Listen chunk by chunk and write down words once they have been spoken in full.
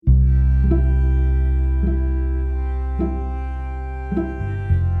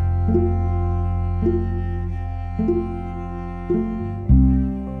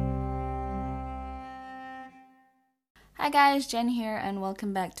guys, Jen here, and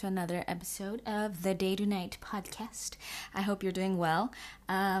welcome back to another episode of the Day to Night podcast. I hope you're doing well.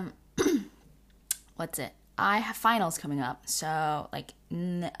 What's it? I have finals coming up, so I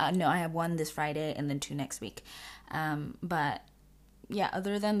have one this Friday and then two next week. But yeah,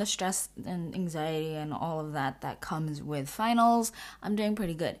 other than the stress and anxiety and all of that comes with finals, I'm doing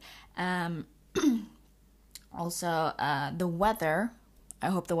pretty good. Also, the weather. I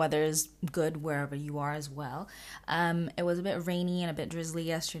hope the weather is good wherever you are as well. It was a bit rainy and a bit drizzly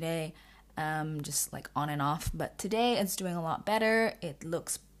yesterday, just like on and off. But today it's doing a lot better. It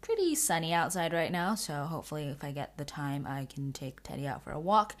looks pretty sunny outside right now. So hopefully if I get the time, I can take Teddy out for a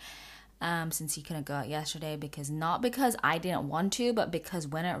walk. Since he couldn't go out yesterday not because I didn't want to, but because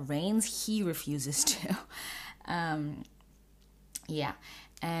when it rains, he refuses to.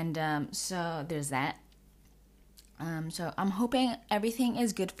 So there's that. So I'm hoping everything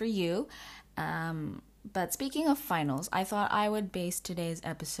is good for you. But speaking of finals, I thought I would base today's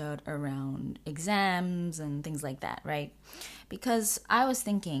episode around exams and things like that, right? Because I was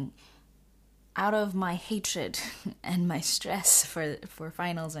thinking, out of my hatred and my stress for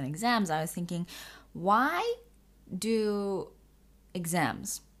finals and exams, I was thinking, why do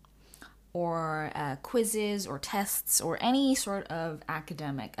exams or quizzes or tests or any sort of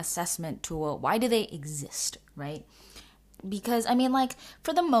academic assessment tool, why do they exist, right? Because,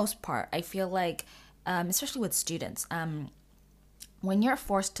 for the most part, I feel like, especially with students, when you're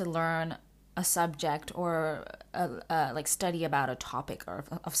forced to learn a subject or study about a topic or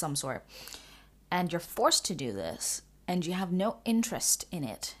of some sort, and you're forced to do this, and you have no interest in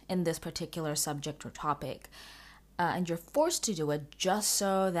it, in this particular subject or topic, and you're forced to do it just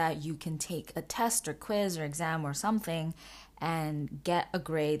so that you can take a test or quiz or exam or something and get a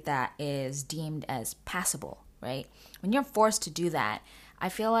grade that is deemed as passable, right? When you're forced to do that, I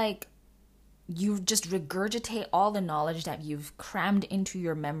feel like you just regurgitate all the knowledge that you've crammed into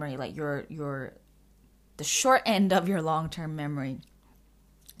your memory, like the short end of your long-term memory.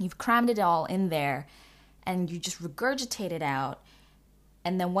 You've crammed it all in there and you just regurgitate it out,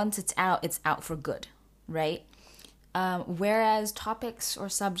 and then once it's out for good, right? Whereas topics or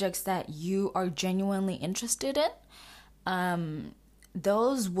subjects that you are genuinely interested in,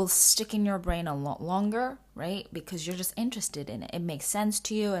 those will stick in your brain a lot longer, right? Because you're just interested in it. It makes sense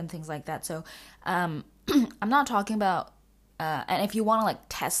to you and things like that. So I'm not talking about, and if you want to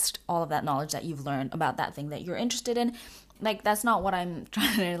test all of that knowledge that you've learned about that thing that you're interested in, that's not what I'm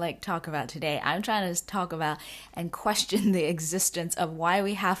trying to talk about today. I'm trying to talk about and question the existence of why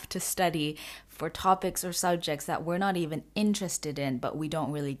we have to study for topics or subjects that we're not even interested in, but we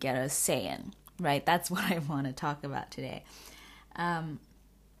don't really get a say in, right? That's what I want to talk about today. I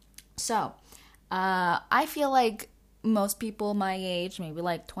feel like most people my age, maybe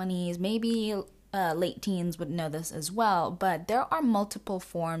 20s, maybe late teens would know this as well, but there are multiple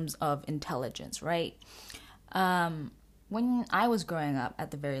forms of intelligence, right? When I was growing up,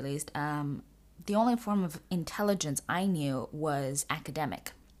 at the very least, the only form of intelligence I knew was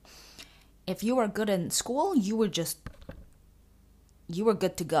academic. If you were good in school, you were good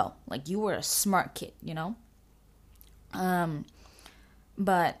to go. You were a smart kid,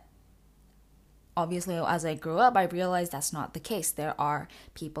 But obviously, as I grew up, I realized that's not the case. There are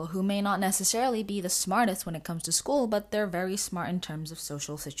people who may not necessarily be the smartest when it comes to school, but they're very smart in terms of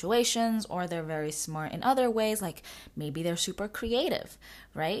social situations, or they're very smart in other ways, like maybe they're super creative,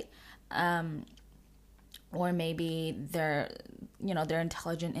 right? Or maybe they're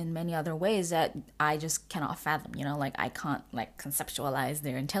intelligent in many other ways that I just cannot fathom, I can't conceptualize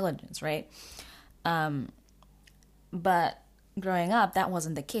their intelligence, right? But growing up, that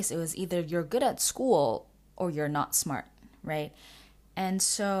wasn't the case. It was either you're good at school or you're not smart, right? And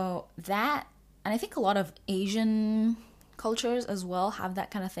so and I think a lot of Asian cultures as well have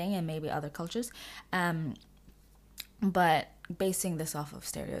that kind of thing, and maybe other cultures. But basing this off of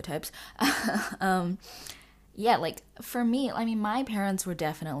stereotypes, for me, my parents were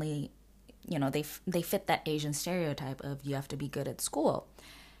definitely, they fit that Asian stereotype of you have to be good at school.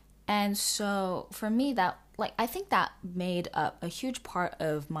 And so for me, that I think that made up a huge part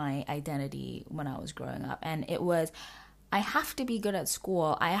of my identity when I was growing up. And it was, I have to be good at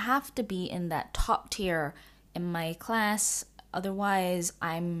school. I have to be in that top tier in my class. Otherwise,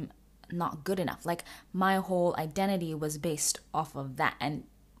 I'm not good enough. My whole identity was based off of that. And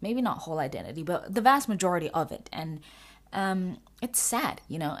maybe not whole identity, but the vast majority of it. And it's sad,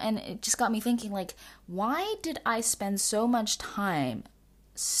 and it just got me thinking, why did I spend so much time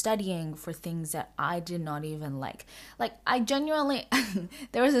studying for things that I did not even like? I genuinely,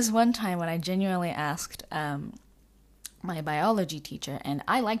 there was this one time when I genuinely asked my biology teacher, and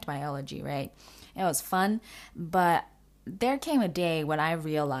I liked biology, right? It was fun, but there came a day when I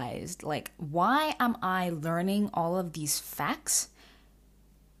realized, like, why am I learning all of these facts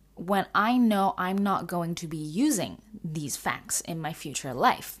when I know I'm not going to be using these facts in my future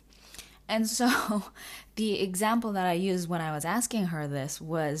life? And so the example that I used when I was asking her this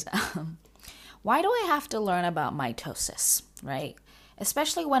was, why do I have to learn about mitosis, right?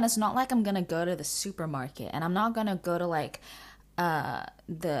 Especially when it's not like I'm going to go to the supermarket and I'm not going to go to like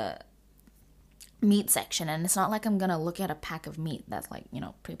the meat section, and it's not like I'm gonna look at a pack of meat that's like, you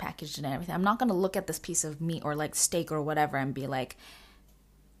know, prepackaged and everything. I'm not gonna look at this piece of meat or like steak or whatever and be like,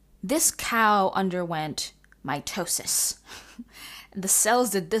 this cow underwent mitosis. The cells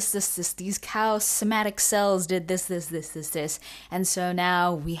did this. These cow somatic cells did this. And so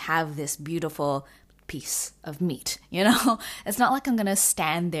now we have this beautiful piece of meat, you know? It's not like I'm gonna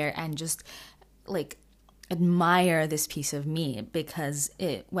stand there and just like admire this piece of meat because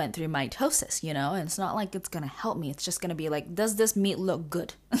it went through mitosis, you know? And it's not like it's gonna help me. It's just gonna be like, does this meat look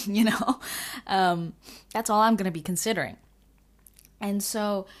good? You know? That's all I'm gonna be considering. And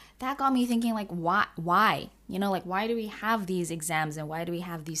so that got me thinking, like, why? You know, like, why do we have these exams and why do we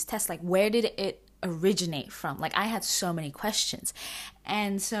have these tests? Like, where did it originate from? Like, I had so many questions.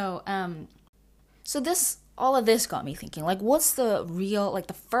 And so, all of this got me thinking, like, what's the real, like,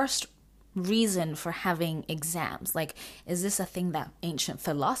 the first reason for having exams? Like, is this a thing that ancient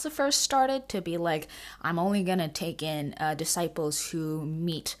philosophers started to be like, I'm only gonna take in disciples who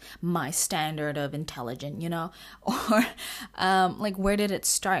meet my standard of intelligence, you know? Or like, where did it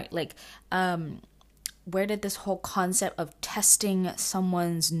start? Like, where did this whole concept of testing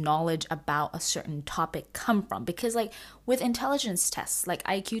someone's knowledge about a certain topic come from? Because like with intelligence tests, like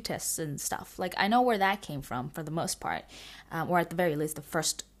IQ tests and stuff, like I know where that came from for the most part, or at the very least the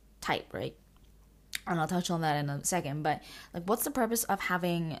first type, right? And I'll touch on that in a second. But like, what's the purpose of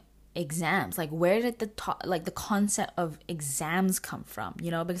having exams? Like, where did the concept of exams come from?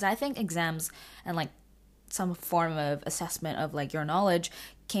 You know, because I think exams and like some form of assessment of like your knowledge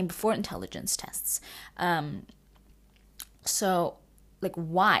came before intelligence tests. So like,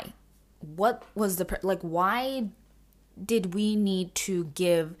 why? What was the why did we need to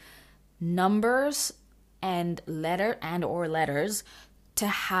give numbers and letters to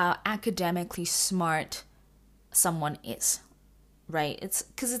how academically smart someone is, right? It's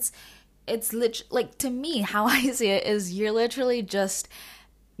because it's like, to me, how I see it is you're literally just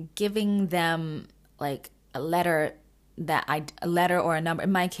giving them like a letter or a number.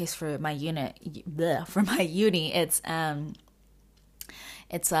 In my case, for my uni, it's a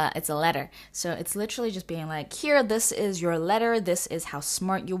letter. So it's literally just being like, here, this is your letter. This is how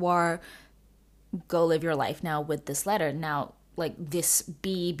smart you are. Go live your life now with this letter. Now, like this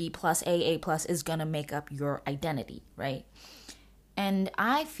B plus, A plus is gonna make up your identity, right? And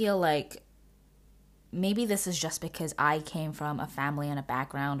I feel like maybe this is just because I came from a family and a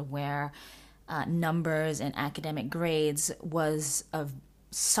background where numbers and academic grades was of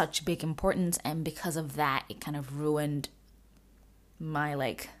such big importance, and because of that, it kind of ruined my,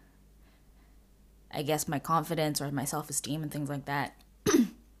 like, I guess my confidence or my self-esteem and things like that.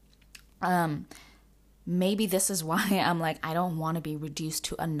 Maybe this is why I'm like, I don't want to be reduced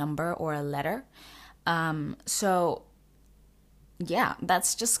to a number or a letter. So yeah,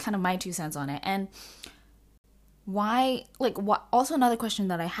 that's just kind of my 2 cents on it. And why, like, what, also another question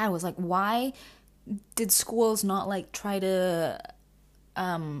that I had was like, why did schools not like try to,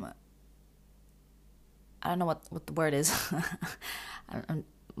 I don't know what the word is.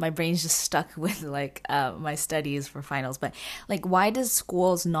 My brain's just stuck with like my studies for finals, but like, why does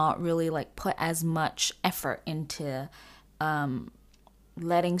schools not really like put as much effort into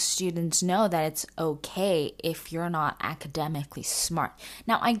letting students know that it's okay if you're not academically smart?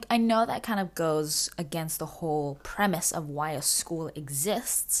 Now, I know that kind of goes against the whole premise of why a school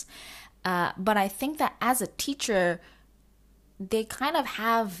exists, but I think that as a teacher, they kind of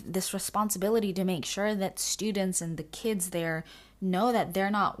have this responsibility to make sure that students and the kids there know that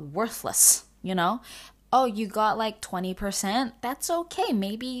they're not worthless, you know? Oh, you got like 20%? That's okay.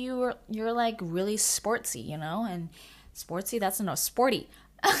 Maybe you're like really sportsy, you know? And sportsy, that's no, sporty.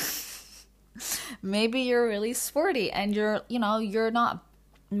 Maybe you're really sporty and you're not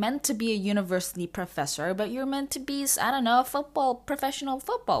meant to be a university professor, but you're meant to be, I don't know, a professional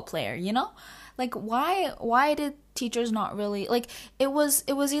football player, you know? Like, why did teachers not really, like, it was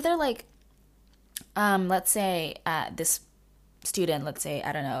either like, let's say this student, let's say,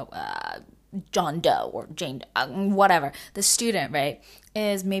 I don't know, John Doe or Jane Doe, whatever, the student, right,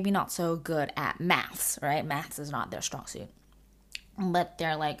 is maybe not so good at maths, right? Maths is not their strong suit, but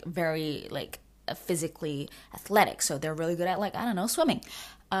they're like very like physically athletic, so they're really good at, like, I don't know, swimming.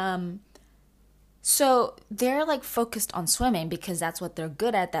 So they're like focused on swimming because that's what they're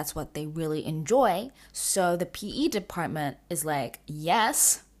good at, that's what they really enjoy. So the PE department is like,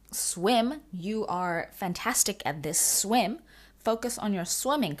 yes, swim, you are fantastic at this, swim, focus on your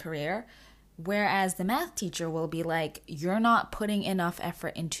swimming career. Whereas the math teacher will be like, you're not putting enough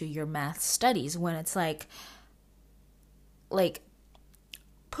effort into your math studies, when it's like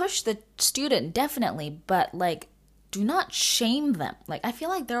push the student definitely, but like do not shame them. Like, I feel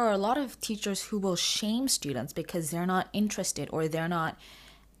like there are a lot of teachers who will shame students because they're not interested, or they're not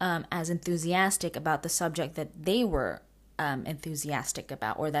as enthusiastic about the subject that they were enthusiastic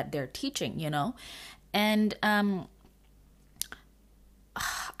about, or that they're teaching, you know? And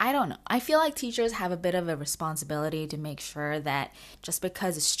I don't know. I feel like teachers have a bit of a responsibility to make sure that just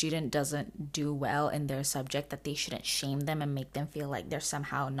because a student doesn't do well in their subject, that they shouldn't shame them and make them feel like they're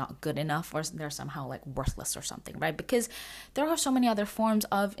somehow not good enough, or they're somehow like worthless or something, right? Because there are so many other forms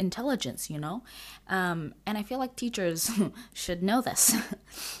of intelligence, you know? And I feel like teachers should know this.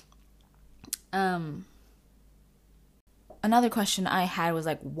 Another question I had was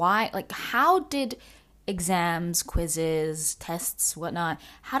like, why, like, how did exams, quizzes, tests, whatnot,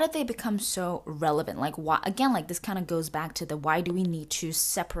 how did they become so relevant? Like, why, again, like this kind of goes back to the why do we need to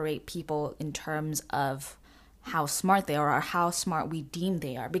separate people in terms of how smart they are, or how smart we deem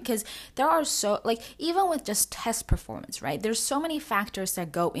they are? Because there are so, like, even with just test performance, right? There's so many factors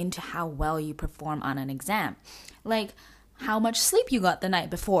that go into how well you perform on an exam. Like, how much sleep you got the night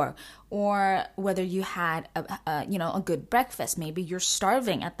before, or whether you had a good breakfast. Maybe you're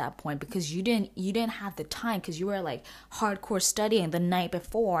starving at that point because you didn't have the time, because you were like hardcore studying the night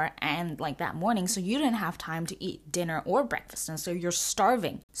before and like that morning, so you didn't have time to eat dinner or breakfast, and so you're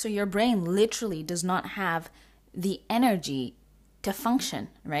starving. So your brain literally does not have the energy to function,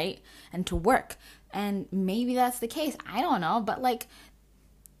 right? And to work. And maybe that's the case. I don't know, but like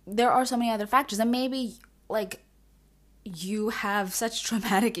there are so many other factors, and maybe like you have such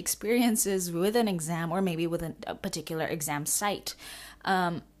traumatic experiences with an exam, or maybe with a particular exam site,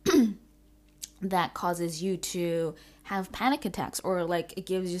 that causes you to have panic attacks, or like it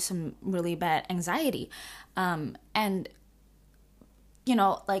gives you some really bad anxiety. And you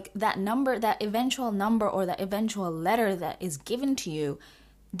know, like that number, that eventual number, or that eventual letter that is given to you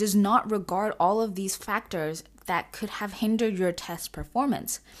does not regard all of these factors that could have hindered your test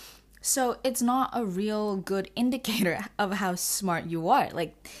performance. So it's not a real good indicator of how smart you are,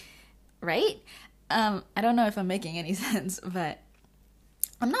 like, right? I don't know if I'm making any sense, but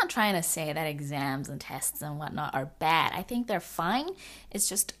I'm not trying to say that exams and tests and whatnot are bad. I think they're fine. It's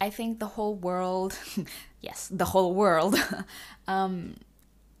just, I think the whole world, yes, the whole world,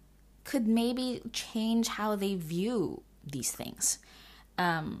 could maybe change how they view these things.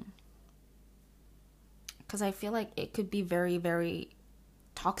 Because I feel like it could be very, very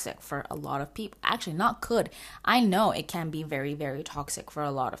toxic for a lot of people. Actually, not could. I know it can be very, very toxic for a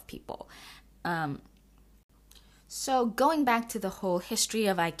lot of people. So going back to the whole history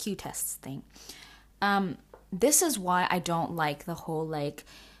of IQ tests thing, this is why I don't like the whole like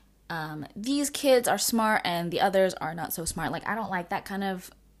these kids are smart and the others are not so smart. Like, I don't like that kind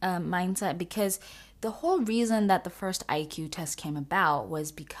of mindset, because the whole reason that the first IQ test came about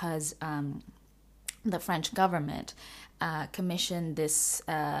was because the French government commissioned this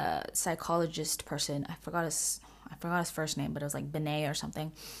psychologist person. I forgot his first name, but it was like Binet or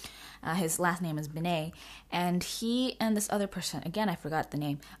something. His last name is Binet, and he and this other person, again I forgot the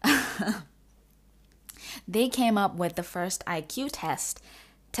name, they came up with the first IQ test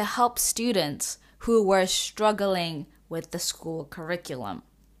to help students who were struggling with the school curriculum.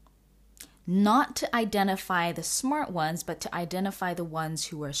 Not to identify the smart ones, but to identify the ones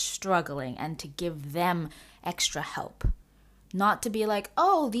who were struggling and to give them extra help. Not to be like,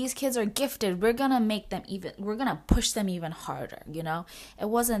 oh, these kids are gifted, we're gonna push them even harder, you know? It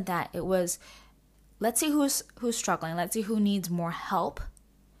wasn't that. It was, let's see who's struggling, let's see who needs more help,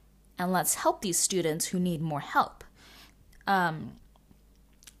 and let's help these students who need more help. And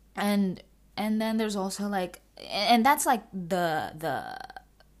then there's also like, and that's like the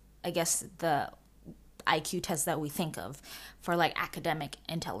I guess the IQ test that we think of for like academic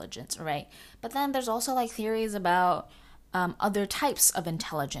intelligence, right? But then there's also like theories about other types of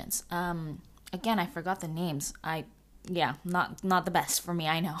intelligence. Again, I forgot the names. Not the best for me,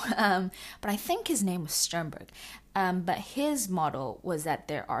 I know. But I think his name was Sternberg. But his model was that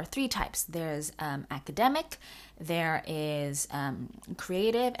there are three types. There's academic, there is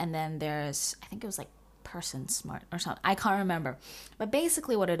creative, and then there's, I think it was like person smart or something. I can't remember. But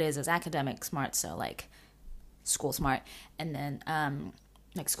basically what it is academic smart, so like school smart, and then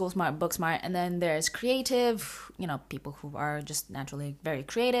like school smart, book smart, and then there's creative, people who are just naturally very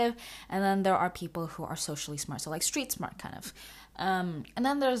creative, and then there are people who are socially smart, so like street smart kind of. And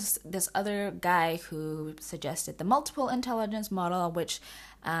then there's this other guy who suggested the multiple intelligence model, which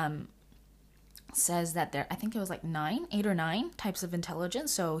says that I think it was like 8 or 9 types of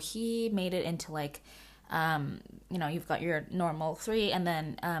intelligence. So he made it into like, you've got your normal 3, and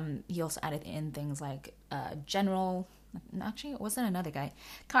then he also added in things like general. Actually, it wasn't another guy.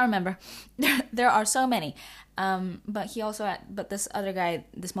 Can't remember. There are so many. But this other guy,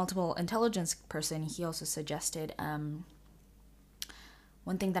 this multiple intelligence person, he also suggested.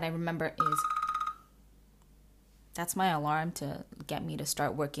 One thing that I remember is that's my alarm to get me to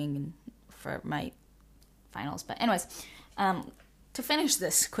start working for my finals. But anyways, to finish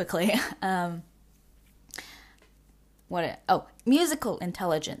this quickly, musical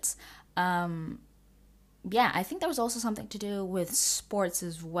intelligence. I think there was also something to do with sports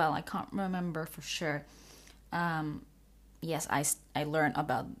as well. I can't remember for sure. Yes, I learned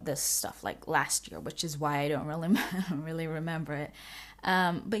about this stuff like last year, which is why I don't really remember it.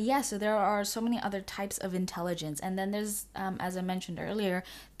 But yeah, so there are so many other types of intelligence, and then there's, as I mentioned earlier,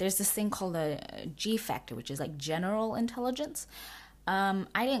 there's this thing called the G factor, which is like general intelligence. I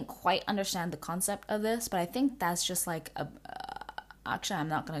didn't quite understand the concept of this, but I think that's just like actually, I'm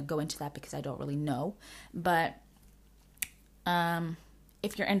not going to go into that because I don't really know. But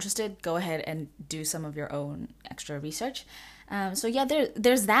if you're interested, go ahead and do some of your own extra research. So yeah,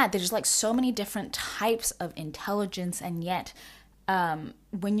 there's that. There's like so many different types of intelligence, and yet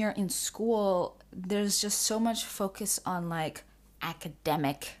when you're in school, there's just so much focus on like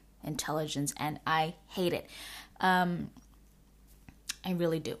academic intelligence, and I hate it. I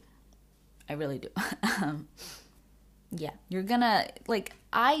really do. Yeah, you're gonna, like,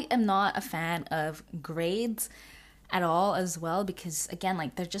 I am not a fan of grades at all as well, because again,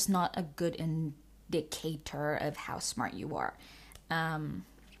 like, they're just not a good indicator of how smart you are.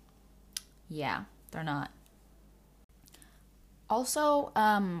 Yeah, they're not. Also,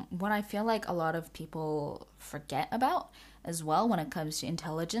 what I feel like a lot of people forget about as well when it comes to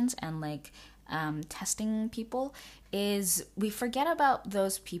intelligence and like testing people is we forget about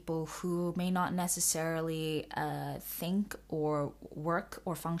those people who may not necessarily think or work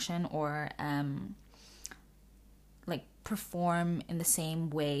or function or like perform in the same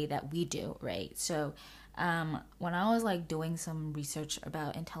way that we do, right? So when I was like doing some research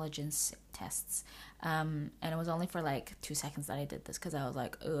about intelligence tests, and it was only for like 2 seconds that I did this because I was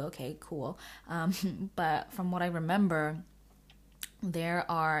like, oh, okay, cool. But from what I remember, there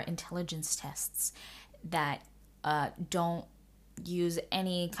are intelligence tests that don't use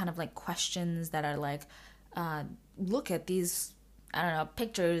any kind of like questions that are like, look at these, I don't know,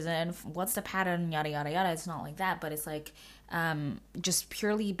 pictures and what's the pattern, yada, yada, yada. It's not like that, but it's like just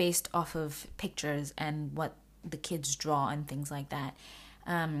purely based off of pictures and what the kids draw and things like that.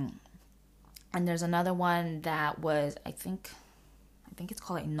 And there's another one that was, I think it's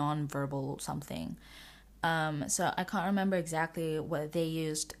called like nonverbal something. So I can't remember exactly what they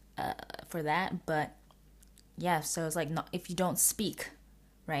used for that, but yeah, so it's like not, if you don't speak,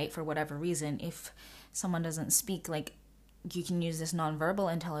 right, for whatever reason, if someone doesn't speak, like you can use this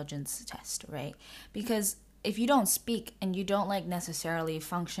nonverbal intelligence test, right? Because if you don't speak and you don't like necessarily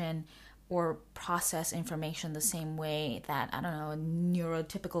function or process information the same way that, I don't know, a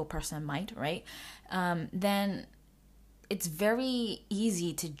neurotypical person might, right? Then it's very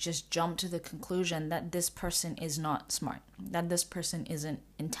easy to just jump to the conclusion that this person is not smart, that this person isn't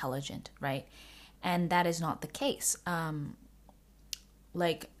intelligent, right? And that is not the case.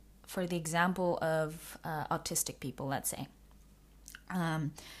 Like, for the example of autistic people, let's say.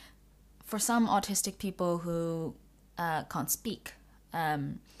 For some autistic people who can't speak,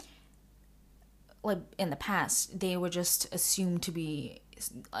 like in the past, they were just assumed to be,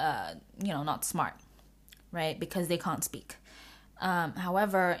 not smart, right? Because they can't speak.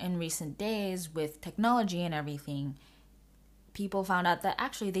 However, in recent days, with technology and everything, people found out that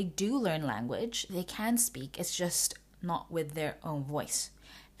actually they do learn language. They can speak. It's just not with their own voice.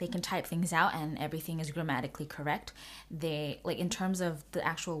 They can type things out and everything is grammatically correct. They, like, in terms of the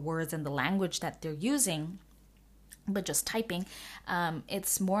actual words and the language that they're using, but just typing,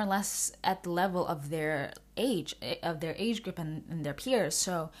 it's more or less at the level of their age group and their peers.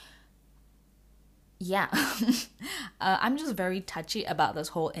 So yeah, I'm just very touchy about this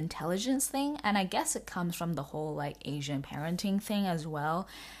whole intelligence thing, and I guess it comes from the whole like Asian parenting thing as well.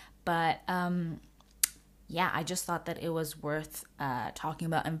 But yeah, I just thought that it was worth talking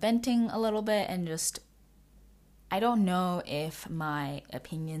about and venting a little bit, and just, I don't know if my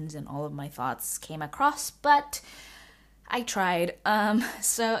opinions and all of my thoughts came across, but I tried.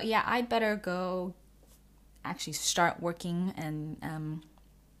 So yeah, I'd better go actually start working and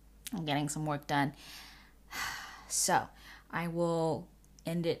getting some work done. So I will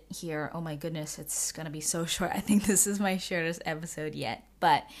end it here. Oh my goodness, it's gonna be so short. I think this is my shortest episode yet.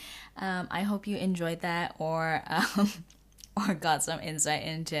 But I hope you enjoyed that, or got some insight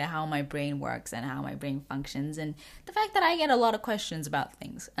into how my brain works and how my brain functions, and the fact that I get a lot of questions about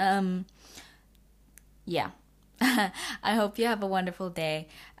things. Yeah. I hope you have a wonderful day.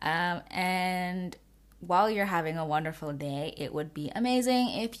 And while you're having a wonderful day, it would be amazing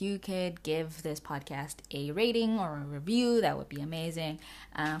if you could give this podcast a rating or a review. That would be amazing.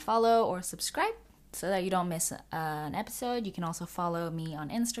 Follow or subscribe so that you don't miss an episode. You can also follow me on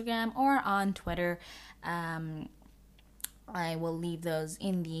Instagram or on Twitter. I will leave those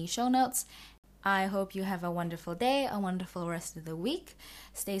in the show notes. I hope you have a wonderful day, a wonderful rest of the week.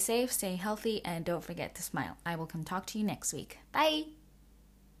 Stay safe, stay healthy, and don't forget to smile. I will come talk to you next week. Bye!